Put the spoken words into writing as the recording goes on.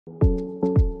When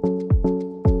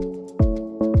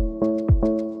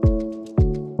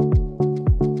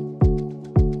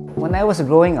I was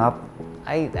growing up,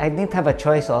 I didn't have a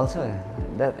choice also.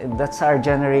 That's our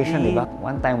generation, diba?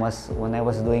 One time was when I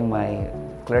was doing my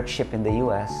clerkship in the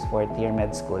US, fourth year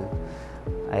med school.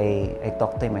 I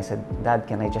talked to him, I said, "Dad,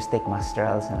 can I just take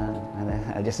masterals and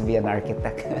I'll just be an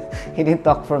architect?" He didn't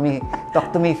talk to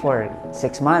me for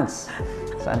 6 months.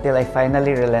 So until I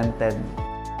finally relented.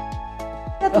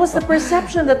 That was the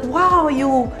perception that, wow,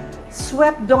 you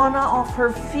swept Donna off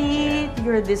her feet,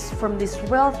 you're from this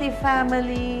wealthy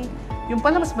family. Yung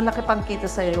pala, mas malaki pang kita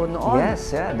sa'yo noon.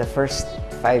 Yes, yeah, the first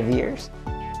 5 years.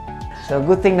 So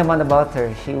good thing naman about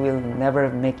her, she will never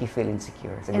make you feel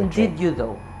insecure. And did you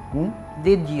though?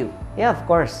 Did you? Yeah, of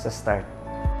course, to start.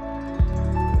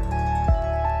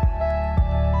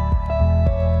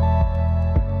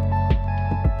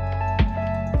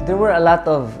 There were a lot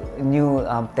of new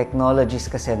technologies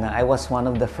kasi na I was one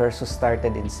of the first who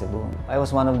started in Cebu. I was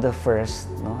one of the first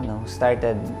who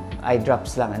started eye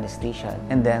drops lang, anesthesia.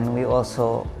 And then we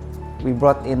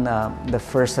brought in the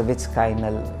first of its kind na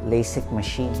LASIK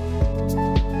machine.